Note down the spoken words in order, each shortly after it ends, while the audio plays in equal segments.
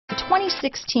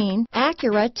2016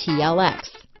 Acura TLX.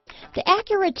 The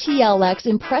Acura TLX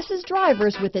impresses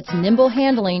drivers with its nimble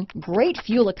handling, great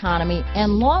fuel economy,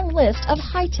 and long list of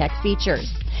high-tech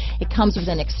features. It comes with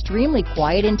an extremely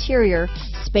quiet interior,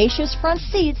 spacious front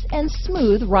seats, and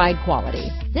smooth ride quality.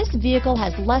 This vehicle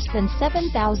has less than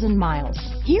 7,000 miles.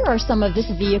 Here are some of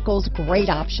this vehicle's great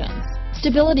options: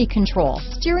 stability control,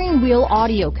 steering wheel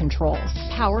audio controls,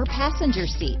 power passenger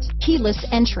seat, keyless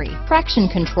entry, traction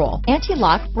control,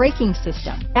 anti-lock braking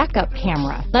system, backup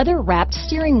camera, leather-wrapped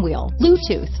steering wheel,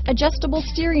 Bluetooth, adjustable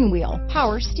steering wheel,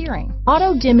 power steering,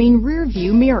 auto-dimming rear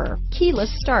view mirror,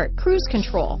 keyless start, cruise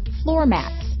control, floor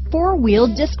mats, four-wheel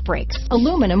disc brakes,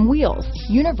 aluminum wheels,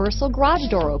 universal garage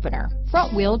door opener,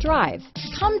 front-wheel drive.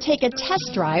 Come take a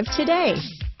test drive today.